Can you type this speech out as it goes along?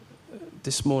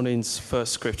This morning's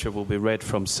first scripture will be read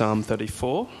from Psalm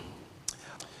 34.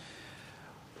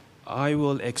 I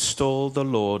will extol the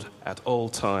Lord at all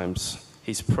times.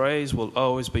 His praise will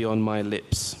always be on my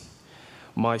lips.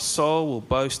 My soul will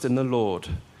boast in the Lord.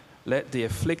 Let the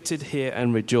afflicted hear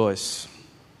and rejoice.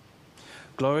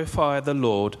 Glorify the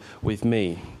Lord with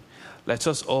me. Let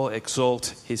us all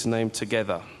exalt his name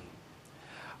together.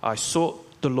 I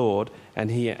sought the Lord, and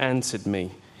he answered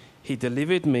me. He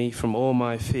delivered me from all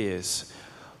my fears.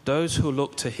 Those who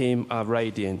look to him are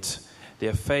radiant.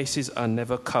 Their faces are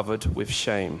never covered with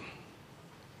shame.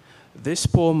 This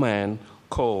poor man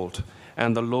called,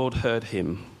 and the Lord heard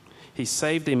him. He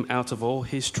saved him out of all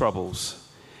his troubles.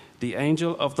 The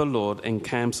angel of the Lord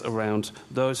encamps around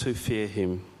those who fear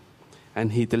him,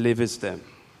 and he delivers them.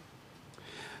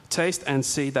 Taste and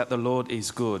see that the Lord is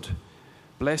good.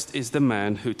 Blessed is the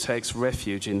man who takes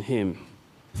refuge in him.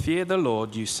 Fear the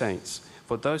Lord, you saints,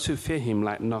 for those who fear him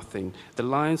lack nothing. The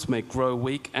lions may grow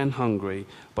weak and hungry,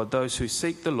 but those who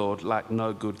seek the Lord lack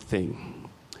no good thing.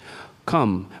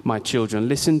 Come, my children,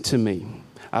 listen to me.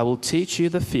 I will teach you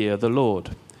the fear of the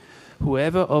Lord.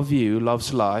 Whoever of you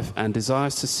loves life and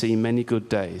desires to see many good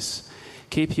days,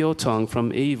 keep your tongue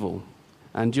from evil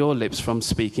and your lips from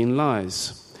speaking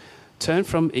lies. Turn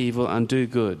from evil and do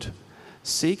good.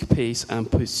 Seek peace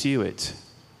and pursue it.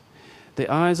 The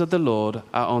eyes of the Lord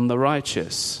are on the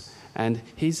righteous, and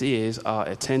his ears are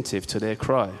attentive to their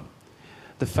cry.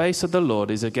 The face of the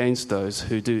Lord is against those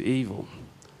who do evil,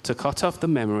 to cut off the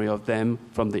memory of them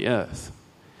from the earth.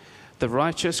 The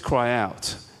righteous cry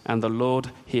out, and the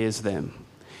Lord hears them.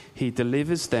 He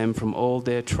delivers them from all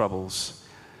their troubles.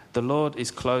 The Lord is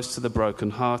close to the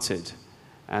brokenhearted,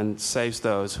 and saves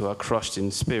those who are crushed in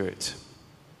spirit.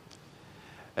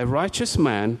 A righteous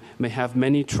man may have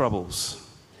many troubles,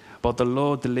 but the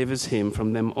Lord delivers him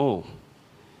from them all.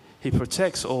 He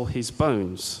protects all his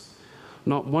bones.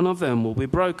 Not one of them will be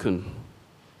broken.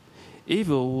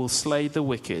 Evil will slay the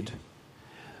wicked.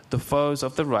 The foes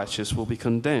of the righteous will be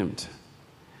condemned.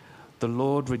 The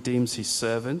Lord redeems his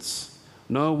servants.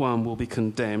 No one will be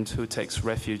condemned who takes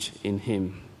refuge in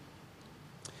him.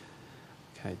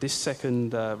 Okay, this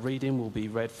second reading will be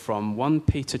read from 1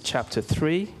 Peter chapter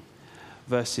 3,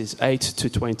 verses 8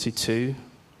 to 22.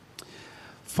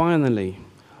 Finally,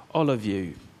 all of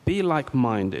you, be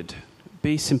like-minded,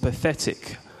 be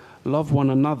sympathetic, love one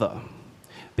another,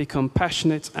 be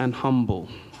compassionate and humble.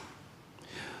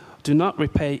 Do not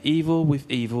repay evil with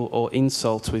evil or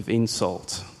insult with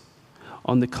insult.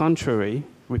 On the contrary,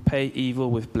 repay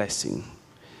evil with blessing.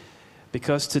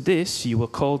 Because to this you were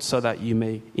called so that you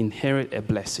may inherit a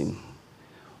blessing.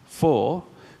 For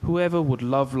whoever would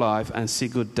love life and see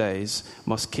good days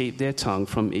must keep their tongue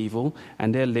from evil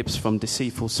and their lips from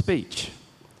deceitful speech.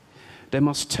 They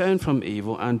must turn from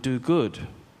evil and do good.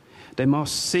 They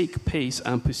must seek peace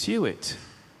and pursue it.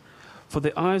 For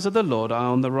the eyes of the Lord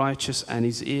are on the righteous, and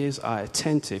his ears are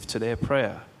attentive to their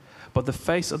prayer. But the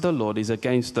face of the Lord is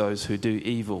against those who do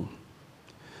evil.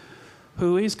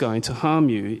 Who is going to harm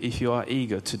you if you are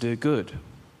eager to do good?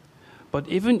 But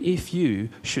even if you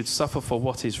should suffer for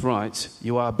what is right,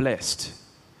 you are blessed.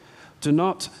 Do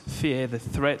not fear the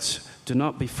threats, do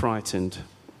not be frightened.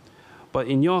 But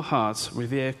in your hearts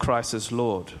revere Christ as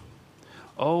Lord.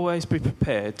 Always be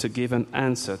prepared to give an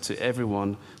answer to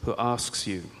everyone who asks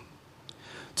you,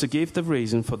 to give the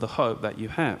reason for the hope that you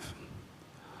have.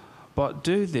 But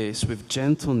do this with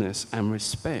gentleness and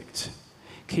respect,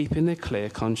 keeping a clear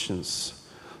conscience,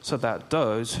 so that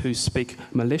those who speak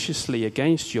maliciously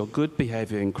against your good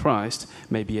behavior in Christ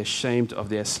may be ashamed of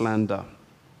their slander.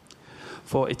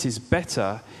 For it is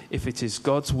better, if it is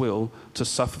God's will, to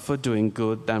suffer for doing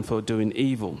good than for doing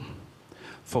evil.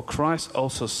 For Christ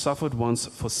also suffered once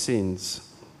for sins,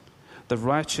 the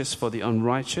righteous for the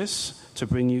unrighteous, to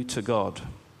bring you to God.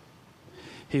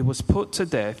 He was put to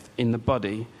death in the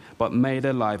body, but made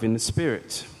alive in the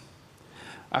spirit.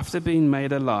 After being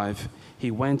made alive, he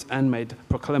went and made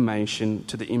proclamation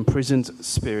to the imprisoned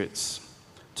spirits,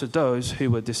 to those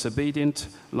who were disobedient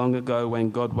long ago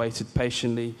when God waited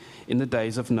patiently in the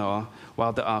days of Noah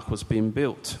while the ark was being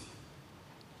built.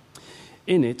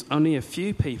 In it, only a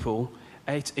few people,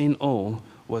 8 in all,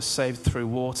 were saved through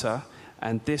water,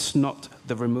 and this not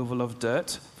the removal of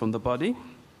dirt from the body,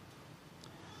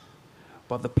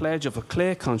 but the pledge of a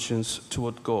clear conscience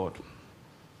toward God.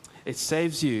 It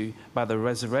saves you by the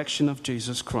resurrection of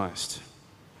Jesus Christ,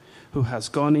 who has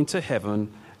gone into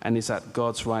heaven and is at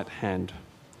God's right hand,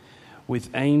 with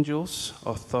angels,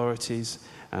 authorities,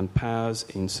 and powers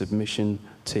in submission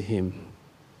to him.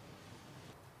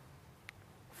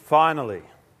 Finally,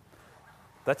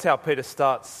 that's how Peter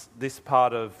starts this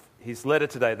part of his letter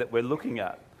today that we're looking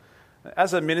at.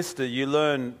 As a minister, you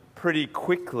learn pretty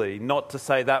quickly not to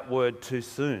say that word too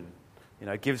soon.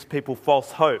 It gives people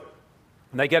false hope.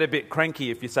 And they get a bit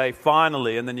cranky if you say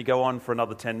finally and then you go on for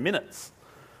another 10 minutes.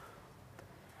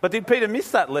 But did Peter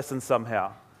miss that lesson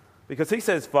somehow? Because he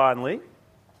says finally,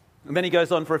 and then he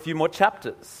goes on for a few more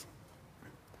chapters.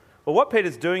 Well, what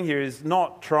Peter's doing here is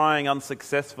not trying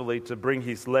unsuccessfully to bring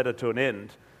his letter to an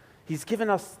end. He's given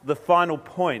us the final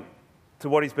point to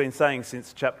what he's been saying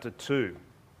since chapter 2.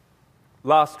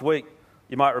 Last week,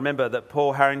 you might remember that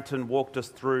Paul Harrington walked us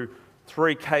through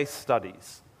 3 case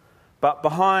studies. But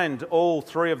behind all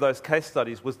 3 of those case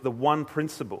studies was the one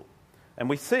principle. And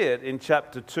we see it in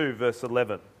chapter 2, verse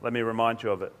 11. Let me remind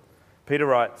you of it. Peter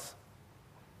writes,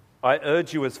 "I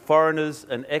urge you as foreigners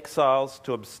and exiles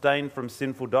to abstain from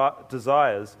sinful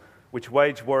desires which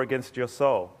wage war against your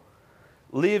soul.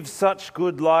 Live such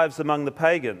good lives among the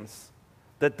pagans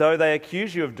that though they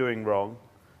accuse you of doing wrong,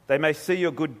 they may see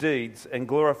your good deeds and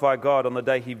glorify God on the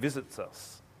day he visits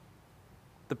us."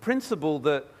 The principle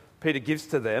that Peter gives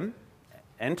to them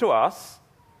and to us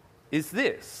is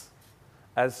this: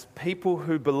 as people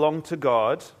who belong to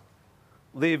God,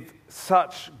 live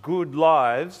such good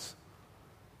lives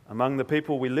among the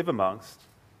people we live amongst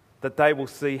that they will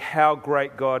see how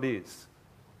great God is.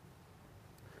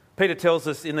 Peter tells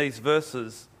us in these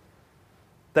verses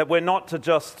that we're not to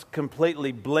just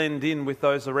completely blend in with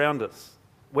those around us.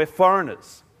 We're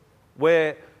foreigners.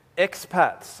 We're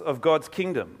expats of God's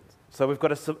kingdom. So we've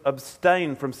got to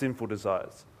abstain from sinful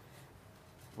desires.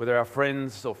 Whether our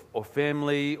friends or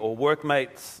family or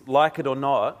workmates like it or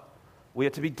not, we are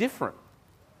to be different.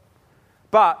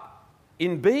 But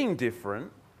in being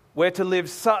different, we're to live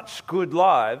such good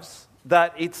lives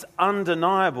that it's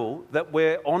undeniable that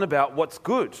we're on about what's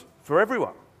good for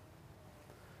everyone.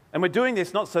 And we're doing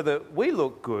this not so that we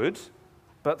look good,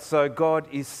 but so God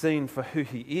is seen for who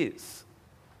he is.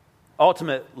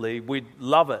 Ultimately, we'd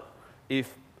love it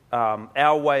if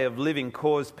our way of living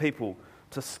caused people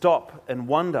to stop and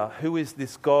wonder, who is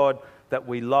this God that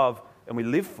we love and we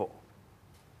live for?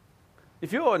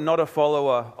 If you're not a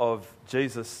follower of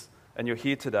Jesus and you're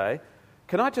here today,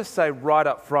 can I just say right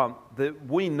up front that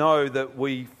we know that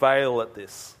we fail at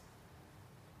this.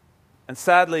 And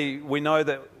sadly, we know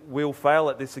that we'll fail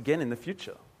at this again in the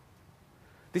future.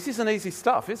 This isn't easy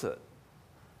stuff, is it?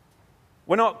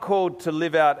 We're not called to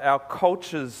live out our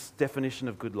culture's definition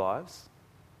of good lives.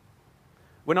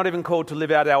 We're not even called to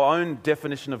live out our own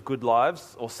definition of good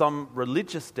lives or some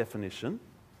religious definition.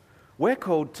 We're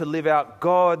called to live out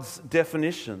God's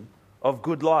definition of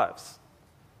good lives.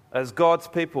 As God's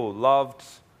people, loved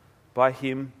by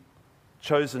him,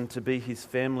 chosen to be his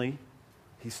family,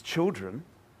 his children,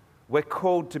 we're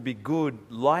called to be good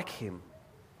like him.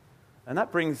 And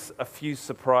that brings a few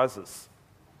surprises.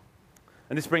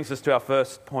 And this brings us to our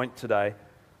first point today.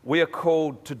 We are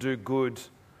called to do good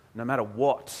no matter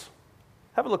what.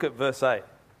 Have a look at verse 8.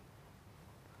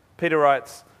 Peter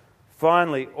writes,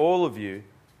 "Finally, all of you,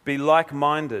 be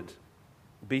like-minded,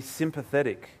 be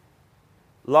sympathetic,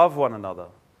 love one another,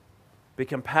 be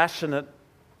compassionate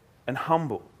and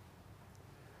humble."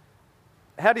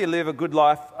 How do you live a good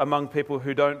life among people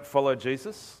who don't follow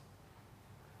Jesus?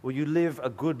 Well, you live a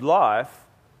good life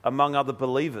among other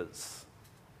believers.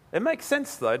 It makes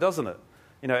sense though, doesn't it?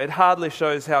 It hardly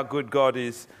shows how good God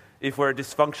is if we're a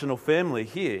dysfunctional family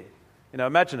here.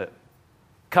 Imagine it.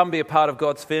 Come be a part of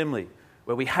God's family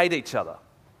where we hate each other,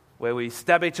 where we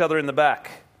stab each other in the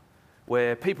back,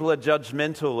 where people are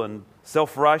judgmental and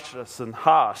self-righteous and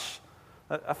harsh.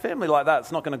 A family like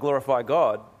that's not going to glorify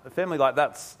God. A family like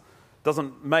that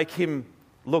doesn't make him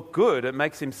look good. It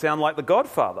makes him sound like the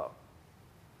Godfather.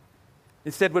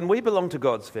 Instead, when we belong to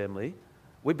God's family,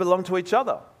 we belong to each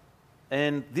other.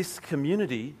 And this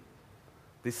community,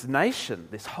 this nation,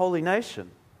 this holy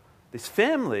nation, this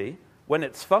family, when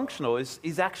it's functional,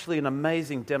 is actually an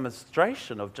amazing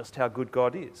demonstration of just how good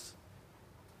God is.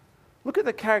 Look at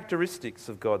the characteristics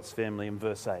of God's family in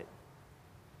verse 8.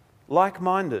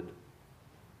 Like-minded.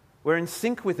 We're in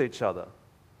sync with each other.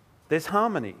 There's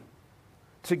harmony.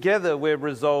 Together we're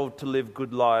resolved to live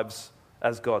good lives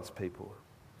as God's people.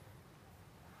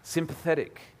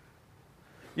 Sympathetic.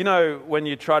 When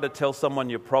you try to tell someone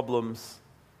your problems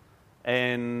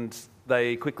and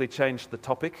they quickly change the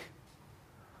topic,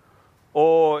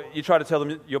 or you try to tell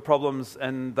them your problems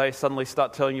and they suddenly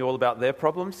start telling you all about their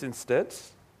problems instead,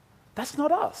 that's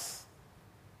not us.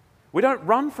 We don't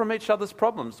run from each other's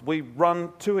problems. We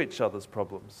run to each other's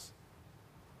problems.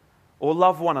 Or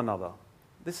love one another.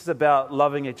 This is about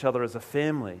loving each other as a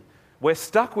family. We're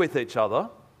stuck with each other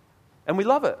and we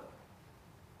love it.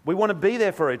 We want to be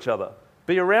there for each other,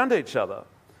 be around each other.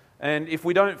 And if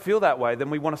we don't feel that way, then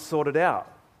we want to sort it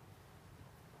out.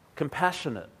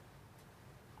 compassionate.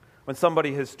 When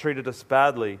somebody has treated us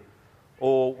badly,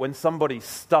 or when somebody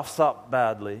stuffs up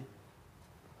badly,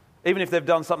 even if they've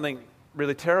done something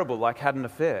really terrible, like had an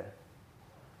affair,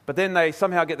 but then they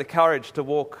somehow get the courage to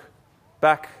walk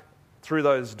back through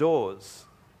those doors,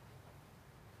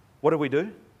 what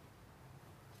do?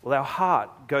 Well, our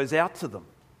heart goes out to them.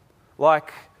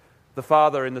 Like the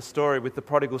father in the story with the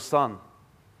prodigal son.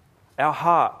 Our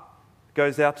heart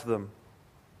goes out to them.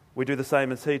 We do the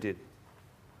same as he did.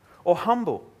 Or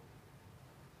humble.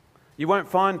 You won't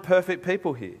find perfect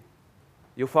people here.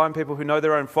 You'll find people who know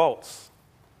their own faults,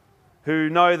 who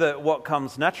know that what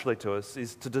comes naturally to us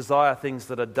is to desire things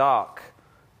that are dark,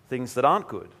 things that aren't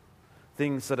good,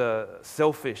 things that are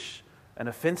selfish and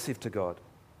offensive to God.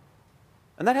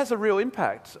 And that has a real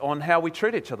impact on how we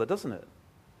treat each other, doesn't it?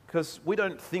 Because we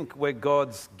don't think we're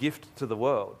God's gift to the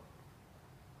world.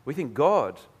 We think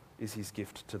God is his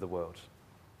gift to the world.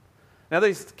 Now,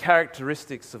 these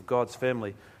characteristics of God's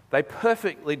family, they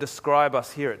perfectly describe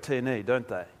us here at TNE, don't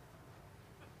they?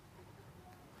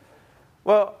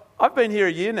 Well, I've been here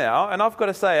a year now, and I've got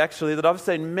to say, actually, that I've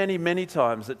seen many, many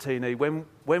times at TNE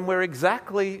when we're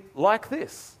exactly like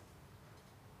this.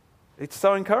 It's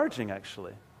so encouraging,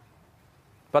 actually.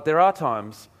 But there are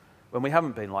times when we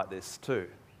haven't been like this too.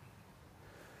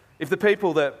 If the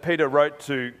people that Peter wrote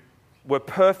to were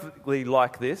perfectly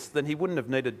like this, then he wouldn't have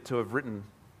needed to have written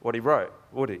what he wrote,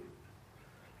 would he?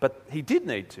 But he did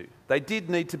need to. They did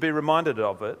need to be reminded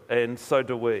of it, and so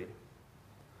do we.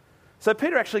 So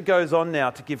Peter actually goes on now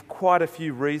to give quite a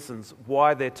few reasons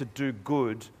why they're to do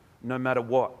good no matter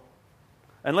what.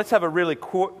 And let's have a really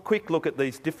quick look at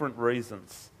these different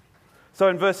reasons. So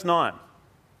in verse 9,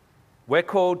 we're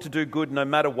called to do good no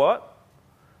matter what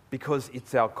because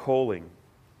it's our calling.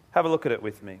 Have a look at it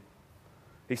with me.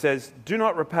 He says, do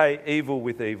not repay evil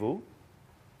with evil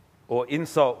or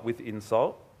insult with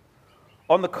insult.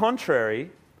 On the contrary,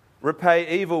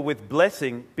 repay evil with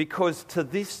blessing because to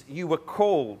this you were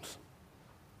called.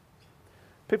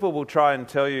 People will try and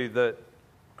tell you that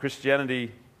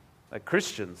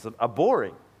Christians are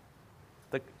boring,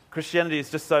 that Christianity is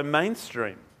just so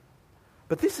mainstream.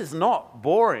 But this is not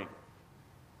boring.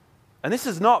 And this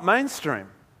is not mainstream.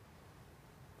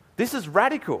 This is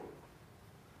radical.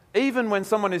 Even when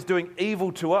someone is doing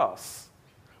evil to us,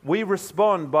 we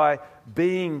respond by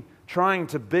trying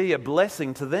to be a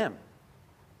blessing to them.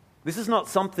 This is not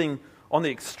something on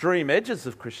the extreme edges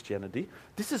of Christianity.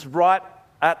 This is right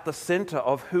at the center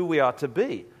of who we are to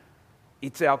be.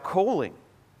 It's our calling.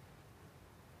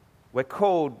 We're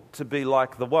called to be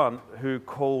like the one who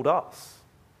called us.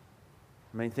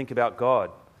 I mean, think about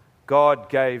God. God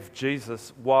gave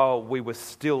Jesus while we were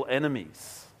still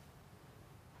enemies,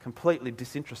 completely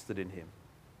disinterested in him.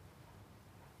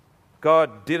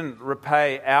 God didn't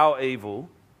repay our evil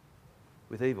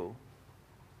with evil,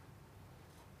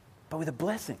 but with a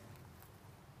blessing.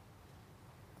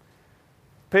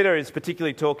 Peter is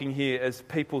particularly talking here as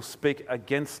people speak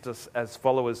against us as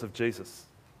followers of Jesus.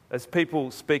 As people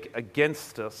speak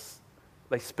against us,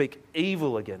 they speak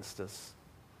evil against us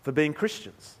for being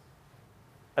Christians.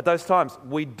 At those times,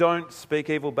 we don't speak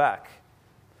evil back.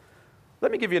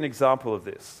 Let me give you an example of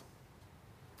this.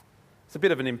 It's a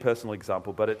bit of an impersonal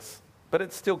example, but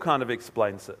it still kind of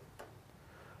explains it.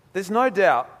 There's no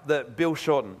doubt that Bill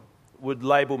Shorten would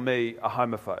label me a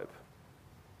homophobe.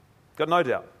 Got no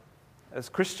doubt. As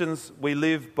Christians, we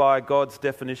live by God's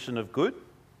definition of good,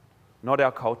 not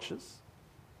our culture's.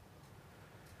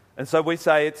 And so we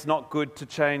say it's not good to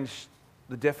change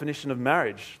the definition of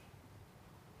marriage.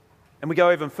 And we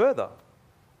go even further.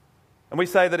 And we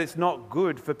say that it's not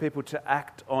good for people to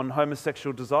act on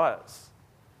homosexual desires,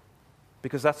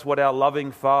 because that's what our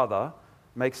loving Father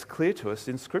makes clear to us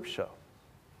in Scripture.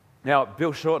 Now,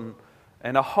 Bill Shorten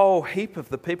and a whole heap of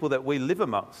the people that we live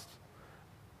amongst,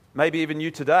 maybe even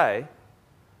you today,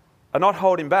 are not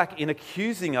holding back in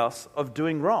accusing us of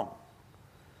doing wrong.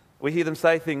 We hear them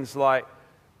say things like,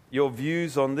 your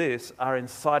views on this are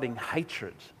inciting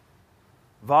hatred,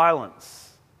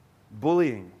 violence,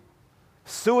 bullying,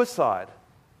 suicide,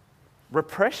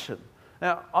 repression.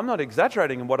 Now, I'm not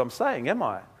exaggerating in what I'm saying, am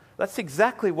I? That's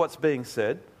exactly what's being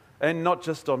said, and not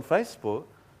just on Facebook,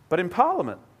 but in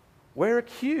Parliament. We're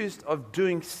accused of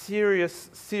doing serious,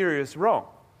 serious wrong.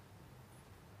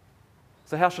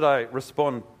 So how should I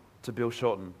respond to Bill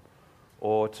Shorten,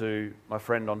 or to my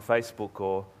friend on Facebook,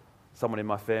 or someone in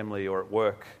my family or at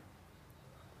work?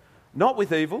 Not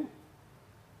with evil,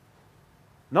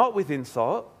 not with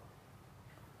insult,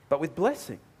 but with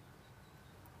blessing.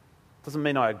 Doesn't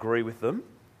mean I agree with them.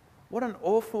 What an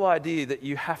awful idea that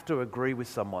you have to agree with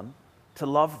someone to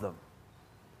love them.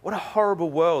 What a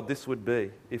horrible world this would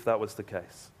be if that was the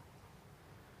case.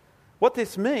 What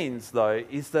this means, though,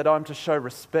 is that I'm to show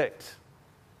respect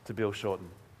to Bill Shorten,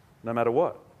 no matter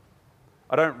what.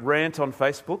 I don't rant on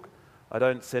Facebook. I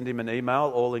don't send him an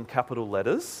email, all in capital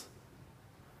letters.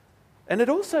 And it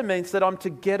also means that I'm to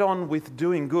get on with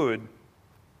doing good,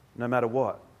 no matter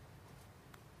what.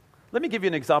 Let me give you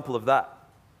an example of that.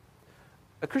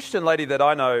 A Christian lady that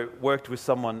I know worked with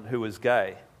someone who was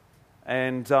gay.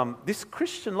 And this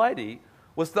Christian lady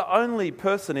was the only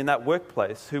person in that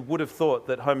workplace who would have thought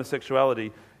that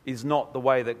homosexuality is not the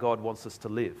way that God wants us to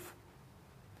live.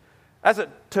 As it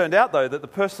turned out, though, that the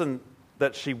person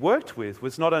that she worked with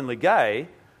was not only gay,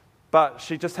 but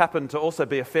she just happened to also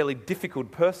be a fairly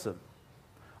difficult person.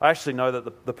 I actually know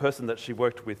that the person that she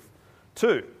worked with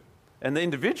too. And the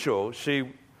individual,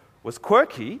 she was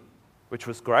quirky, which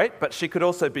was great, but she could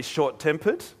also be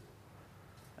short-tempered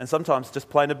and sometimes just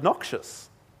plain obnoxious.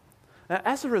 Now,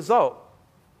 as a result,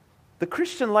 the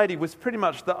Christian lady was pretty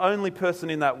much the only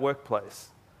person in that workplace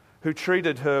who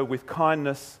treated her with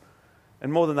kindness,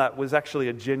 and more than that, was actually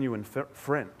a genuine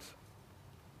friend.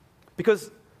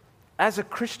 Because as a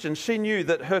Christian, she knew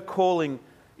that her calling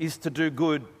is to do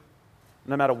good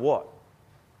no matter what.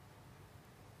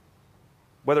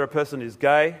 Whether a person is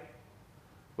gay,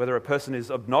 whether a person is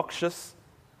obnoxious,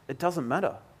 it doesn't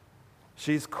matter.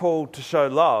 She's called to show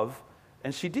love,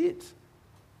 and she did.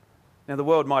 Now, the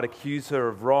world might accuse her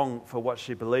of wrong for what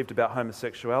she believed about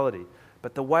homosexuality,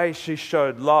 but the way she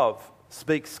showed love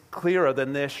speaks clearer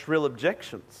than their shrill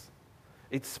objections.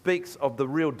 It speaks of the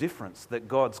real difference that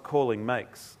God's calling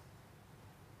makes.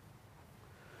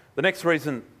 The next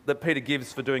reason that Peter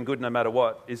gives for doing good no matter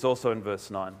what is also in verse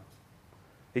 9.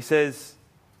 He says,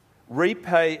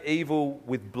 "Repay evil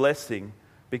with blessing,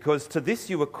 because to this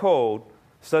you were called,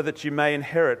 so that you may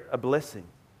inherit a blessing."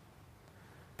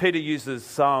 Peter uses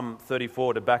Psalm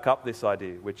 34 to back up this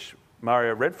idea, which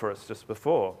Mario read for us just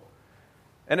before.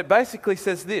 And it basically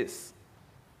says this: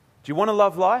 do you want to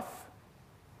love life?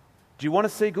 Do you want to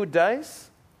see good days?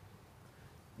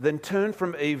 Then turn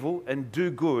from evil and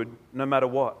do good no matter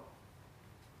what.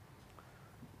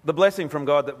 The blessing from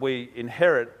God that we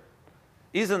inherit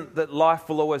isn't that life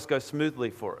will always go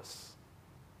smoothly for us.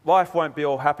 Life won't be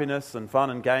all happiness and fun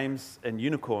and games and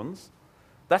unicorns.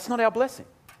 That's not our blessing.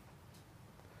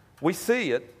 We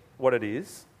see it, what it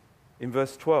is, in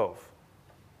verse 12.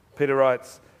 Peter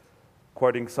writes,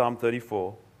 quoting Psalm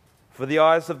 34, "For the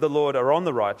eyes of the Lord are on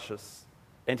the righteous,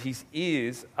 and his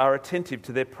ears are attentive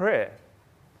to their prayer."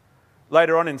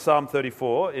 Later on in Psalm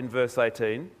 34, in verse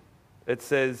 18, it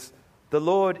says, "The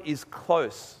Lord is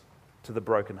close to the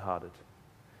brokenhearted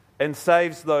and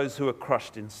saves those who are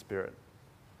crushed in spirit."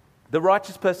 The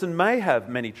righteous person may have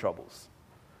many troubles,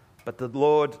 but the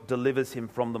Lord delivers him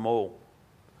from them all.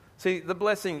 See, the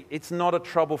blessing, it's not a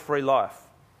trouble-free life.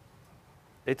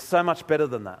 It's so much better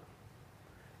than that.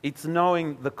 It's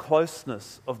knowing the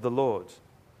closeness of the Lord.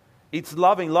 It's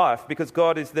loving life because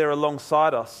God is there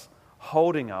alongside us,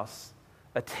 holding us,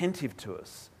 attentive to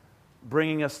us,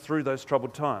 bringing us through those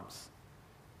troubled times.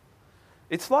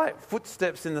 It's like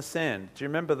footsteps in the sand. Do you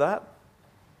remember that?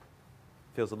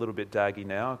 Feels a little bit daggy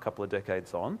now, a couple of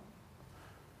decades on.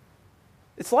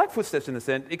 It's like footsteps in the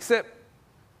sand, except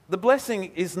the blessing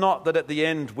is not that at the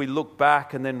end we look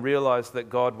back and then realize that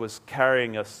God was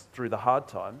carrying us through the hard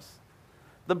times.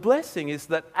 The blessing is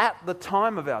that at the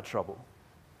time of our trouble,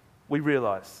 we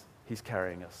realize he's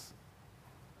carrying us.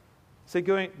 See,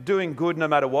 doing good no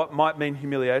matter what might mean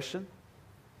humiliation.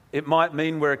 It might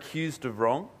mean we're accused of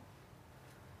wrong.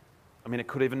 I mean, it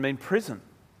could even mean prison.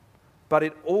 But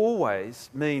it always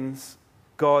means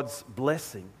God's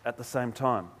blessing at the same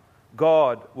time.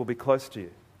 God will be close to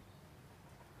you.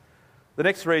 The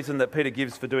next reason that Peter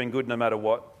gives for doing good no matter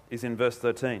what is in verse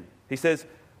 13. He says,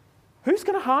 "Who's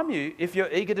going to harm you if you're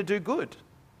eager to do good?"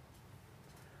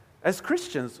 As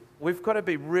Christians, we've got to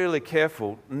be really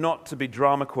careful not to be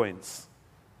drama queens.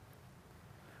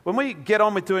 When we get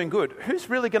on with doing good, who's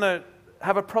really going to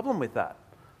have a problem with that?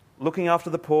 Looking after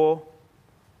the poor,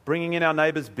 bringing in our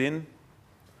neighbour's bin,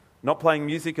 not playing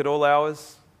music at all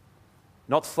hours,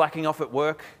 not slacking off at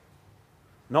work,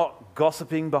 not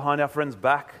gossiping behind our friend's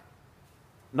back,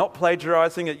 not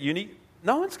plagiarising at uni.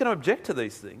 No one's going to object to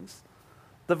these things.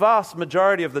 The vast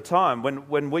majority of the time,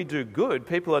 when we do good,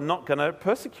 people are not going to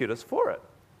persecute us for it.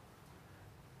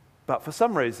 But for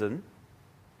some reason,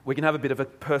 we can have a bit of a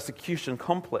persecution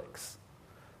complex.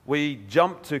 We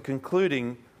jump to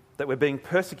concluding that we're being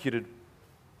persecuted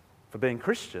for being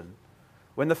Christian,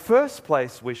 when the first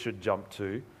place we should jump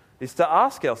to is to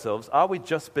ask ourselves, are we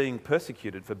just being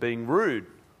persecuted for being rude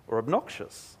or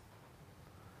obnoxious?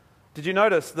 Did you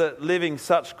notice that living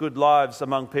such good lives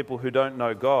among people who don't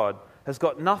know God has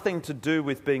got nothing to do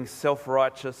with being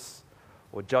self-righteous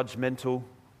or judgmental,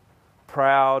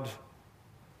 proud,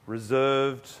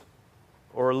 reserved,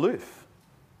 or aloof.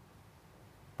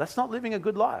 That's not living a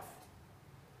good life.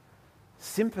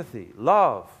 Sympathy,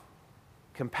 love,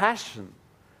 compassion,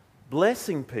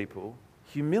 blessing people,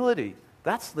 humility,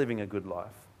 that's living a good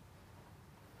life.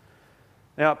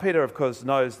 Now, Peter, of course,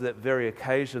 knows that very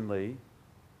occasionally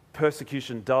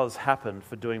persecution does happen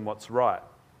for doing what's right.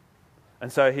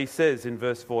 And so he says in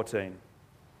verse 14,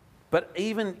 "But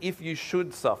even if you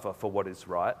should suffer for what is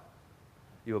right,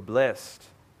 you are blessed."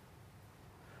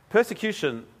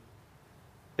 Persecution,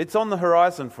 it's on the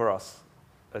horizon for us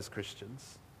as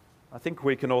Christians. I think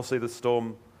we can all see the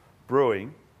storm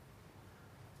brewing.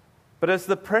 But as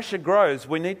the pressure grows,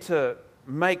 we need to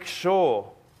make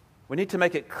sure, we need to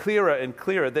make it clearer and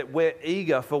clearer that we're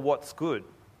eager for what's good,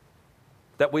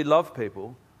 that we love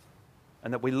people,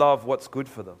 and that we love what's good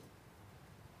for them.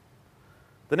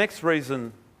 The next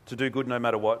reason to do good no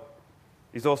matter what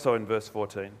is also in verse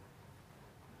 14.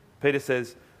 Peter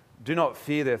says, "Do not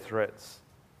fear their threats.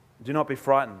 Do not be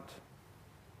frightened."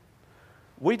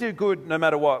 We do good no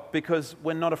matter what because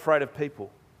we're not afraid of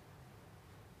people.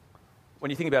 When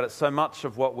you think about it, so much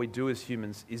of what we do as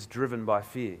humans is driven by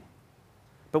fear.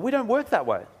 But we don't work that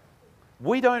way.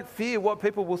 We don't fear what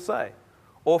people will say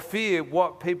or fear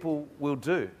what people will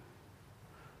do.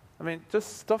 I mean,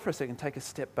 just stop for a second, take a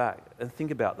step back and think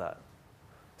about that.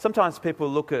 Sometimes people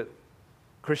look at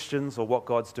Christians or what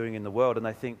God's doing in the world and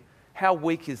they think, how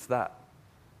weak is that?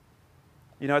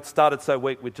 You know, it started so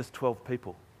weak with just 12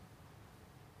 people.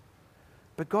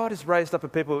 But God has raised up a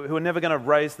people who are never going to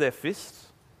raise their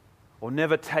fists or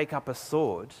never take up a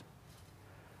sword.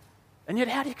 And yet,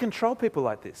 how do you control people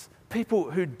like this?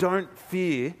 People who don't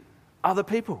fear other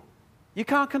people. You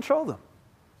can't control them.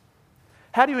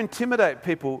 How do you intimidate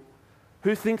people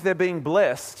who think they're being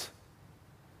blessed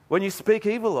when you speak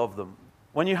evil of them,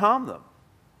 when you harm them?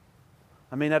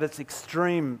 I mean, at its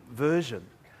extreme version.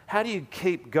 How do you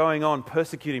keep going on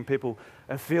persecuting people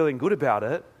and feeling good about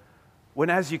it when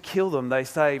as you kill them, they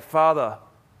say, "Father,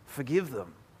 forgive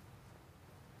them"?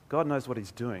 God knows what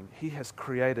he's doing. He has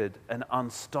created an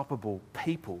unstoppable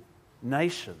people,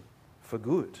 nation, for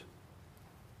good.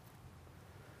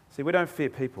 See, we don't fear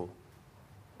people.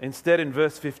 Instead, in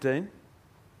verse 15,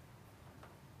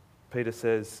 Peter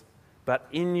says, "But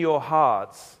in your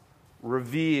hearts,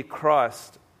 revere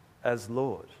Christ as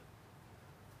Lord."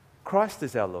 Christ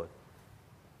is our Lord.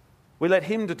 We let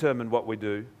him determine what we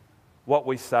do, what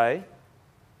we say,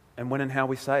 and when and how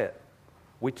we say it.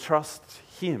 We trust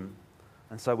him,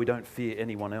 and so we don't fear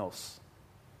anyone else.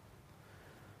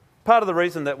 Part of the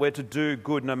reason that we're to do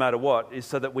good no matter what is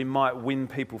so that we might win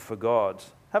people for God.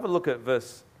 Have a look at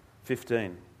verse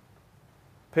 15.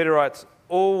 Peter writes,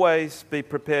 "Always be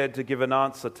prepared to give an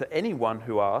answer to anyone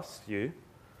who asks you,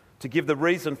 to give the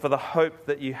reason for the hope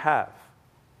that you have."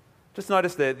 Just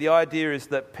notice there, the idea is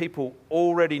that people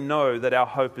already know that our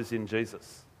hope is in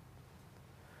Jesus.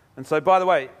 And so, by the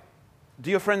way, do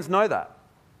your friends know that?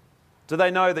 Do they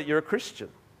know that you're a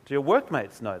Christian? Do your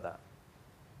workmates know that?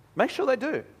 Make sure they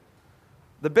do.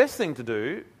 The best thing to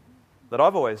do, that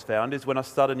I've always found, is when I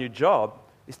start a new job,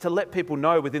 is to let people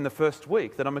know within the first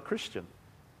week that I'm a Christian.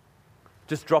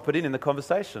 Just drop it in the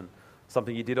conversation.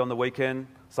 Something you did on the weekend,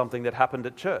 something that happened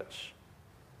at church.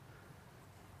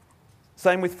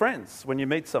 Same with friends. When you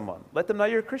meet someone, let them know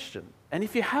you're a Christian. And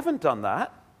if you haven't done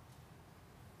that,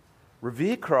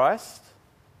 revere Christ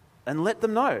and let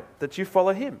them know that you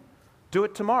follow him. Do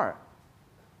it tomorrow.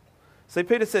 See,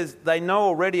 Peter says they know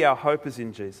already our hope is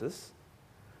in Jesus,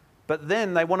 but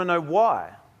then they want to know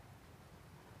why.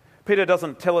 Peter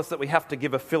doesn't tell us that we have to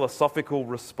give a philosophical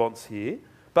response here,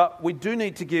 but we do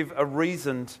need to give a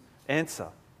reasoned answer.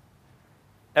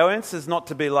 Our answer is not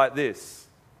to be like this.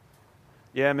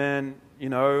 "Yeah, man, you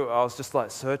know, I was just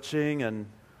like searching and,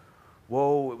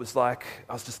 whoa, it was like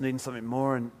I was just needing something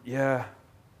more and yeah,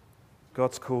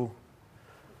 God's cool."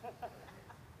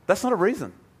 That's not a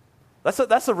reason.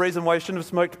 That's a reason why you shouldn't have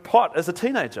smoked pot as a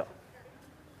teenager.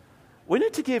 We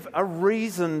need to give a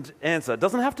reasoned answer. It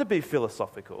doesn't have to be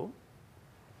philosophical.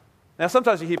 Now,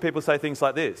 sometimes you hear people say things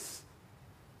like this.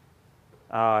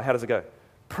 How does it go?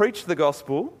 Preach the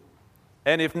gospel,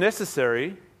 and if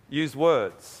necessary, use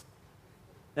words.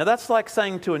 Now, that's like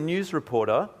saying to a news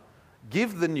reporter,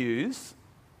 give the news,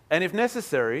 and if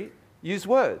necessary, use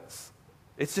words.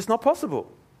 It's just not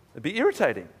possible. It'd be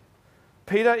irritating.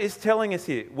 Peter is telling us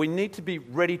here, we need to be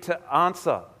ready to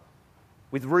answer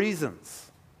with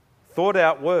reasons, thought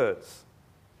out words.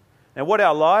 Now, what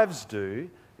our lives do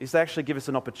is they actually give us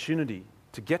an opportunity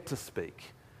to get to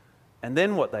speak. And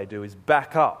then what they do is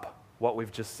back up what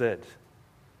we've just said.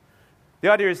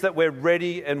 The idea is that we're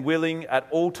ready and willing at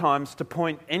all times to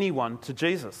point anyone to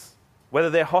Jesus, whether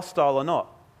they're hostile or not,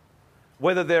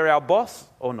 whether they're our boss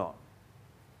or not,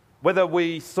 whether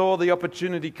we saw the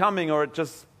opportunity coming or it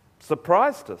just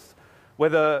surprised us,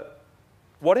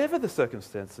 whatever the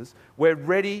circumstances, we're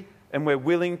ready and we're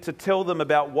willing to tell them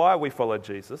about why we follow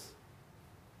Jesus.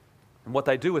 And what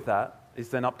they do with that is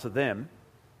then up to them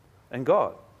and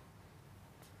God.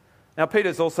 Now,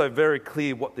 Peter's also very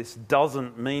clear what this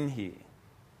doesn't mean here.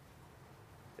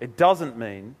 It doesn't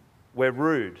mean we're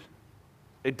rude.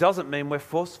 It doesn't mean we're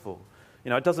forceful.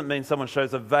 It doesn't mean someone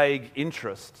shows a vague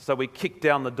interest, so we kick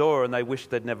down the door and they wish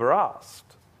they'd never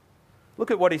asked.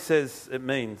 Look at what he says it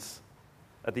means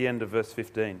at the end of verse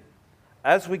 15.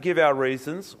 As we give our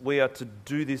reasons, we are to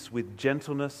do this with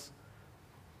gentleness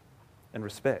and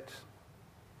respect.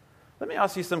 Let me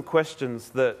ask you some questions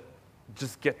that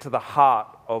just get to the heart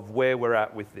of where we're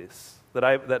at with this,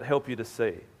 that help you to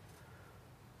see.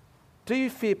 Do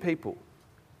you fear people?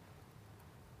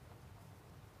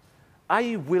 Are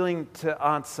you willing to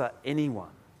answer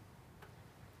anyone?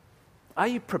 Are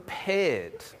you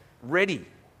prepared, ready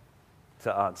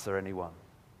to answer anyone?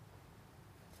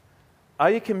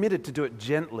 Are you committed to do it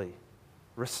gently,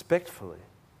 respectfully?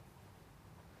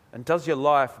 And does your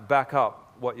life back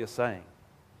up what you're saying?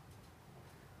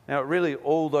 Now, really,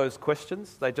 all those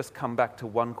questions, they just come back to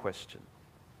one question.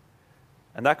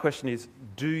 And that question is,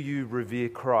 do you revere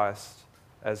Christ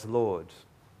as Lord?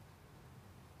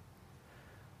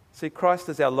 See, Christ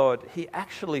as our Lord, he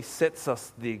actually sets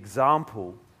us the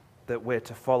example that we're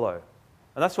to follow.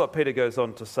 And that's what Peter goes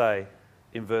on to say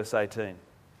in verse 18.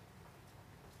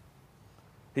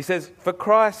 He says, for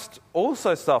Christ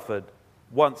also suffered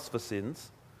once for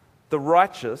sins, the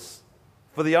righteous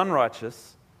for the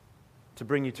unrighteous, to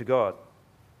bring you to God.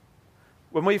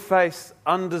 When we face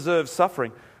undeserved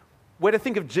suffering, we're to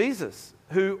think of Jesus,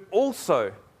 who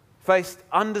also faced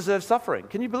undeserved suffering.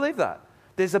 Can you believe that?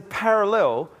 There's a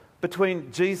parallel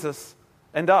between Jesus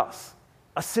and us,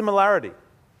 a similarity.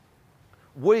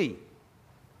 We,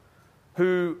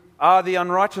 who are the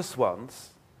unrighteous ones,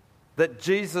 that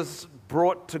Jesus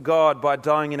brought to God by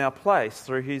dying in our place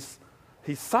through his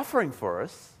suffering for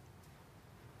us,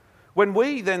 when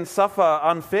we then suffer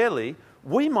unfairly,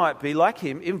 we might be, like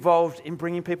him, involved in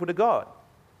bringing people to God.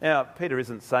 Now, Peter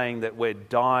isn't saying that we're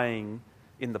dying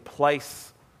in the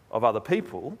place of other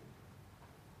people,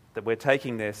 that we're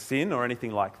taking their sin or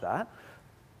anything like that.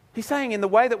 He's saying in the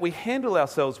way that we handle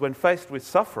ourselves when faced with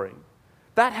suffering,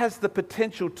 that has the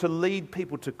potential to lead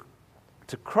people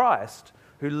to Christ,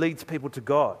 who leads people to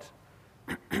God.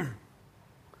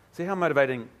 See how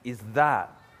motivating is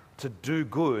that, to do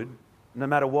good no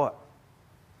matter what?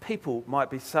 People might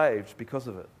be saved because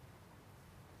of it.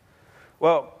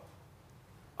 Well,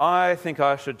 I think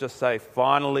I should just say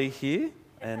finally here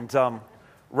and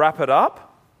wrap it up,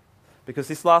 because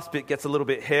this last bit gets a little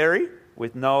bit hairy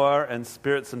with Noah and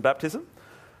spirits and baptism.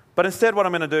 But instead what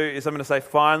I'm going to do is I'm going to say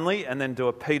finally and then do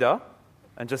a Peter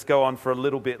and just go on for a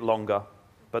little bit longer,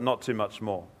 but not too much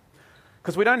more.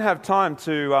 Because we don't have time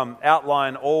to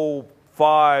outline all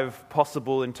 5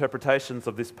 possible interpretations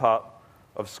of this part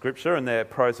of Scripture and their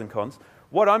pros and cons.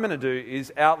 What I'm going to do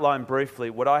is outline briefly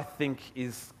what I think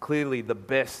is clearly the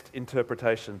best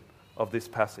interpretation of this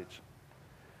passage.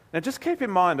 Now just keep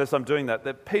in mind as I'm doing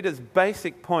that Peter's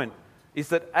basic point is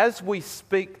that as we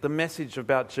speak the message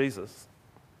about Jesus,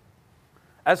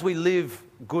 as we live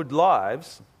good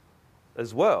lives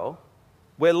as well,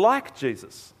 we're like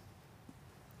Jesus.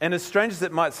 And as strange as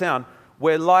it might sound,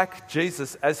 we're like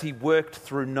Jesus as he worked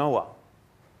through Noah.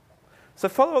 So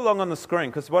follow along on the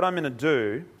screen, because what I'm going to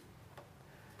do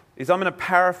is I'm going to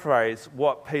paraphrase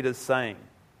what Peter's saying.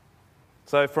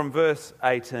 So from verse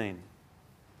 18.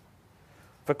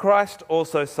 For Christ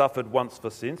also suffered once for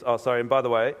sins. And by the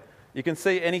way, you can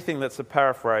see anything that's a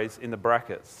paraphrase in the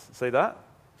brackets. See that?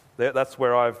 That's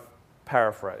where I've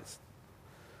paraphrased.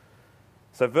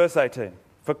 So verse 18.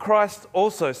 For Christ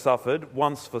also suffered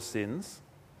once for sins,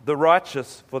 the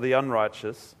righteous for the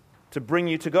unrighteous, to bring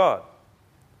you to God.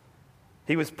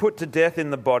 He was put to death in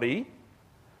the body,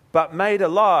 but made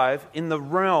alive in the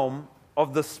realm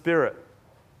of the Spirit.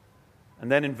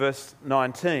 And then in verse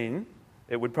 19,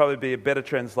 it would probably be a better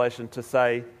translation to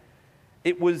say,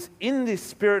 it was in this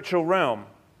spiritual realm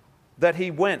that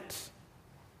he went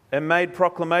and made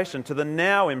proclamation to the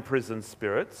now imprisoned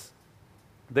spirits,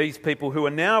 these people who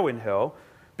are now in hell,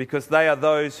 because they are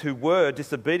those who were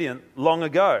disobedient long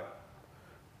ago,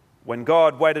 when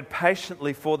God waited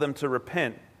patiently for them to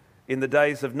repent in the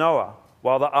days of Noah,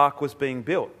 while the ark was being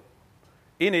built.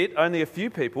 In it, only a few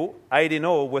people, 8 in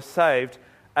all, were saved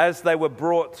as they were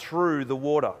brought through the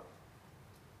water.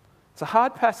 It's a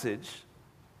hard passage,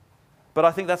 but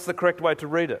I think that's the correct way to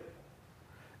read it.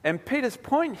 And Peter's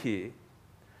point here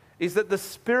is that the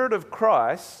Spirit of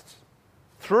Christ,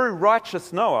 through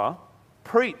righteous Noah,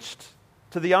 preached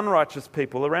to the unrighteous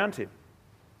people around him.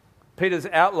 Peter's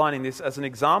outlining this as an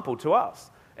example to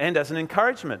us and as an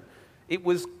encouragement. It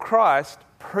was Christ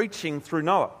preaching through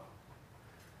Noah.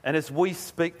 And as we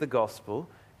speak the gospel,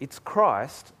 it's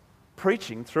Christ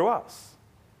preaching through us.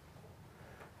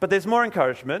 But there's more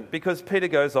encouragement because Peter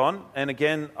goes on, and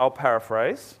again I'll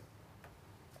paraphrase,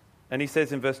 and he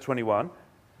says in verse 21,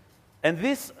 "And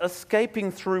this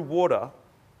escaping through water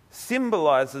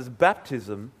symbolizes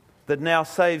baptism that now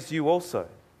saves you also,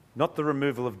 not the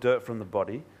removal of dirt from the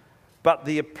body, but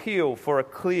the appeal for a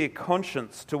clear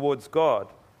conscience towards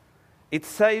God. It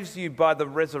saves you by the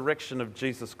resurrection of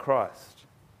Jesus Christ."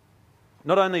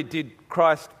 Not only did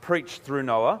Christ preach through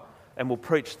Noah and will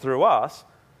preach through us,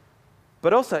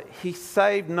 but also he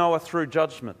saved Noah through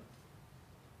judgment,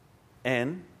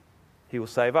 and he will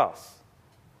save us.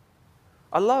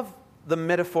 I love the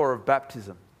metaphor of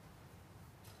baptism.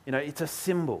 You know, it's a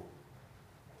symbol.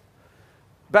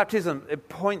 Baptism, it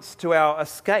points to our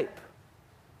escape.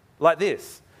 Like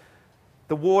this: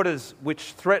 the waters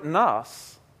which threaten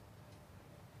us,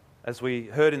 as we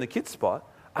heard in the kids' spot,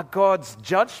 are God's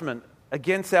judgment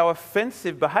against our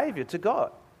offensive behaviour to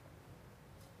God.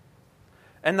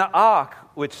 And the ark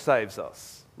which saves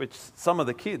us, which some of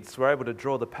the kids were able to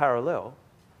draw the parallel,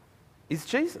 is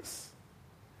Jesus.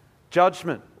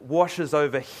 Judgment washes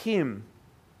over him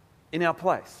in our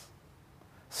place,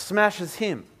 smashes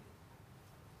him,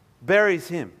 buries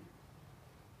him.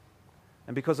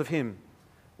 And because of him,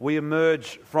 we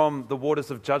emerge from the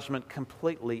waters of judgment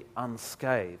completely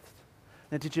unscathed.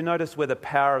 Now, did you notice where the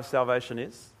power of salvation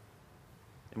is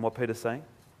in what Peter's saying?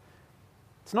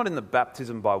 It's not in the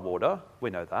baptism by water, we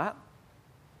know that.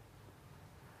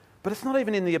 But it's not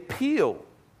even in the appeal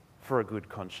for a good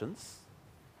conscience.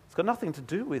 It's got nothing to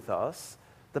do with us.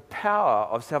 The power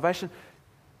of salvation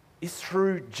is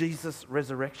through Jesus'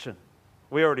 resurrection.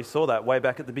 We already saw that way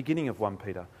back at the beginning of 1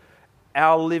 Peter.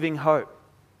 Our living hope.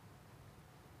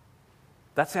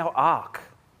 That's our ark.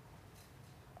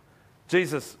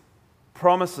 Jesus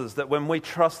promises that when we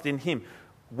trust in him,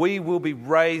 we will be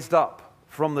raised up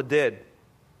from the dead.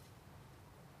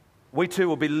 We too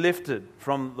will be lifted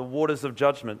from the waters of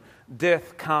judgment.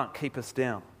 Death can't keep us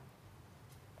down.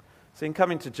 See, in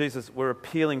coming to Jesus, we're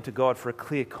appealing to God for a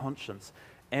clear conscience,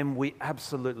 and we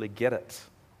absolutely get it,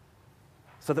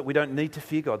 so that we don't need to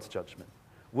fear God's judgment.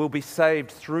 We'll be saved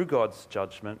through God's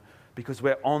judgment because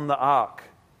we're on the ark.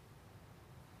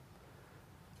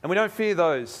 And we don't fear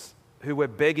those who we're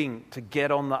begging to get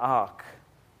on the ark.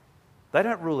 They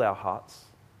don't rule our hearts.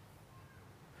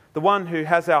 The one who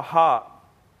has our heart,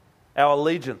 our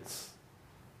allegiance,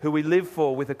 who we live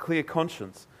for with a clear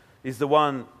conscience, is the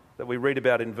one that we read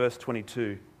about in verse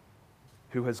 22,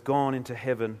 who has gone into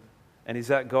heaven and is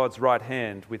at God's right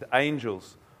hand with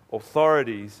angels,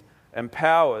 authorities, and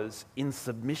powers in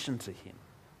submission to him.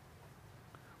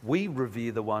 We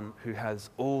revere the one who has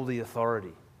all the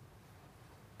authority,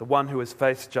 the one who has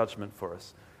faced judgment for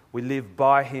us. We live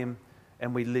by him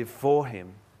and we live for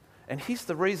him. And he's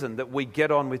the reason that we get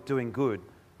on with doing good,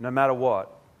 no matter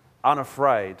what,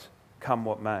 unafraid, come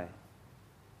what may.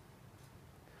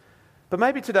 But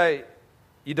maybe today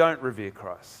you don't revere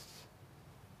Christ.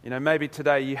 You know, maybe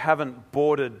today you haven't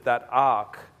boarded that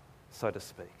ark, so to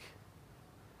speak.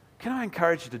 Can I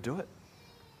encourage you to do it?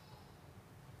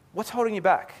 What's holding you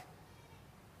back?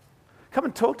 Come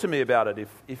and talk to me about it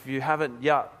if you haven't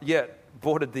yet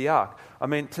boarded the ark. I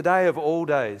mean, today of all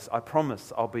days, I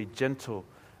promise I'll be gentle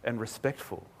and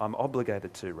respectful. I'm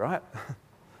obligated to, right?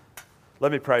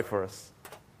 Let me pray for us.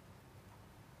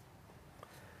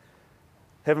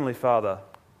 Heavenly Father,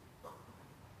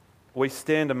 we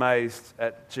stand amazed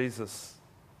at Jesus,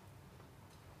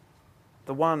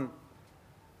 the one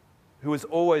who has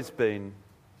always been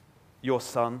your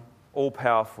Son,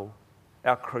 all-powerful,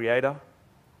 our Creator,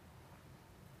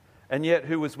 and yet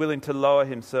who was willing to lower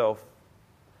himself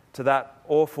to that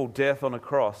awful death on a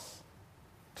cross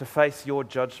to face your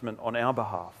judgment on our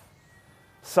behalf,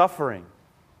 suffering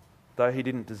though he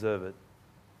didn't deserve it,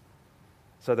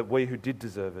 so that we who did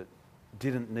deserve it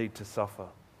didn't need to suffer.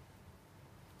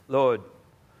 Lord,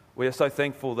 we are so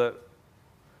thankful that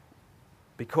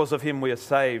because of him we are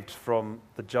saved from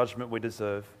the judgment we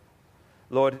deserve.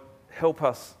 Lord, help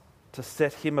us to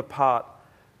set him apart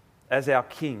as our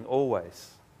King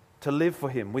always, to live for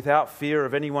him without fear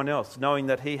of anyone else, knowing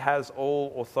that he has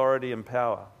all authority and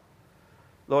power.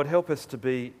 Lord, help us to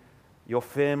be your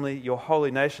family, your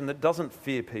holy nation that doesn't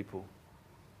fear people.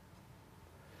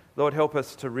 Lord, help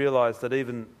us to realize that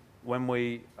even when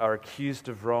we are accused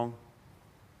of wrong,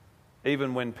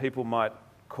 even when people might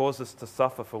cause us to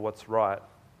suffer for what's right,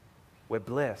 we're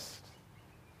blessed.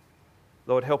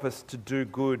 Lord, help us to do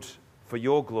good for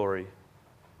your glory,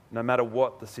 no matter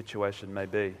what the situation may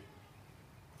be.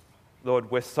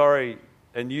 Lord, we're sorry,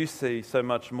 and you see so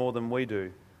much more than we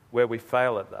do, where we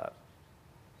fail at that.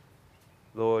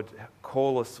 Lord,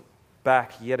 call us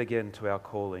back yet again to our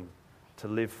calling, to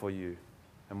live for you.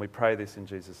 And we pray this in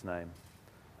Jesus' name.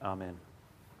 Amen.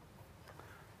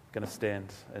 Going to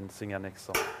stand and sing our next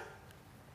song.